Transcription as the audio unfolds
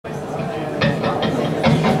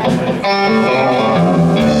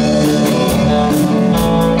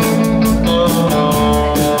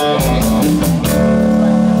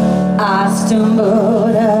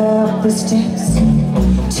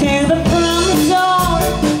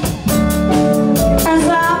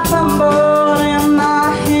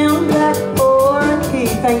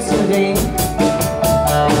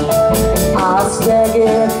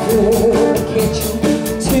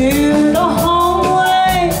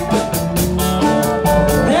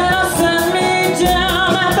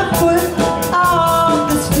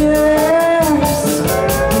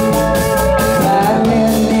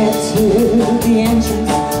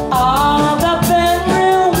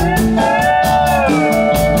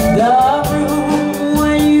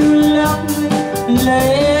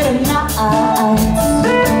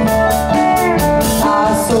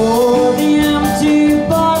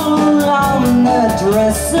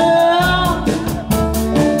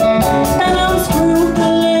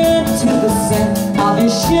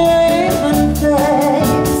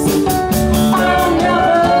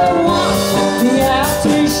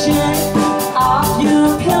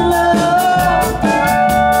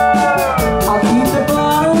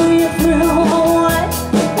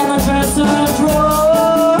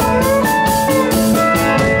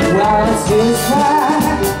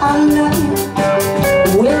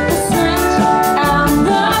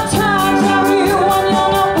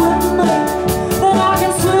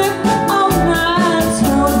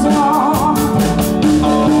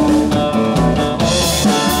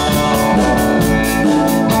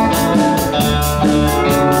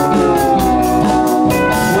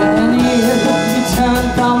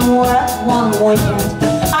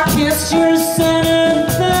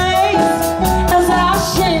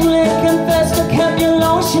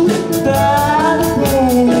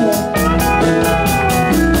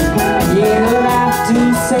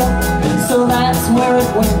left, so that's where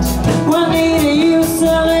it went. Wanita, you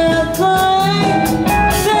silly thing,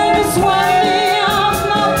 then you swept me off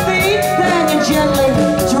my feet, then you gently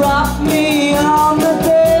dropped me on the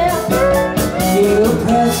bed. You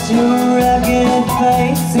pressed your rugged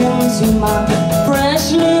face into my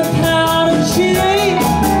freshly powdered cheek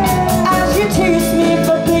as you teased me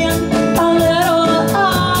for being a little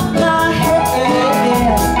off my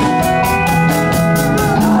head.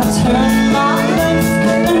 I turned my face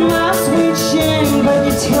and my sweet shame, but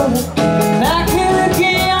you tilted back in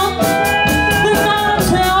again. Then I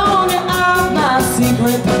told you of my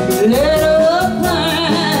secret little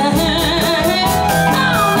plan.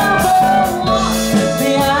 I'll never want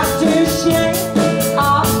the aftershave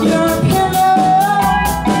off your pillow.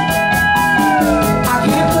 I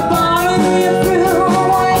kept the bottle you threw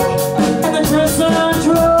away and the dresser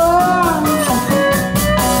drawers.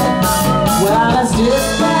 Well, it's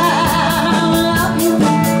just that I love you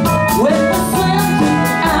with the scent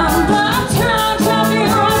and the touch of your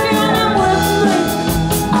hand with me.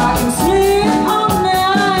 I can sleep all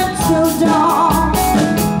night till dawn.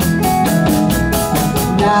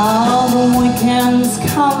 Now the weekends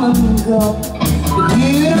come and go, but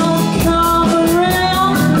you don't come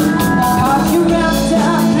around, 'cause you're wrapped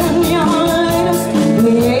up in your latest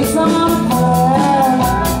liaison affair.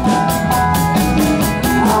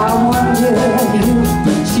 I wonder who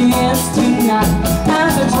she is tonight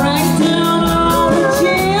as I drank down all the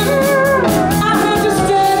gin. I had to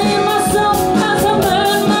steady myself as I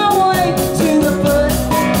made my way to the foot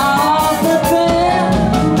of the bed.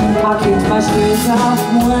 I kicked my shoes off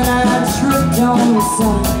when I tripped on the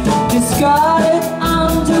sun, discarded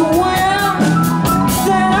under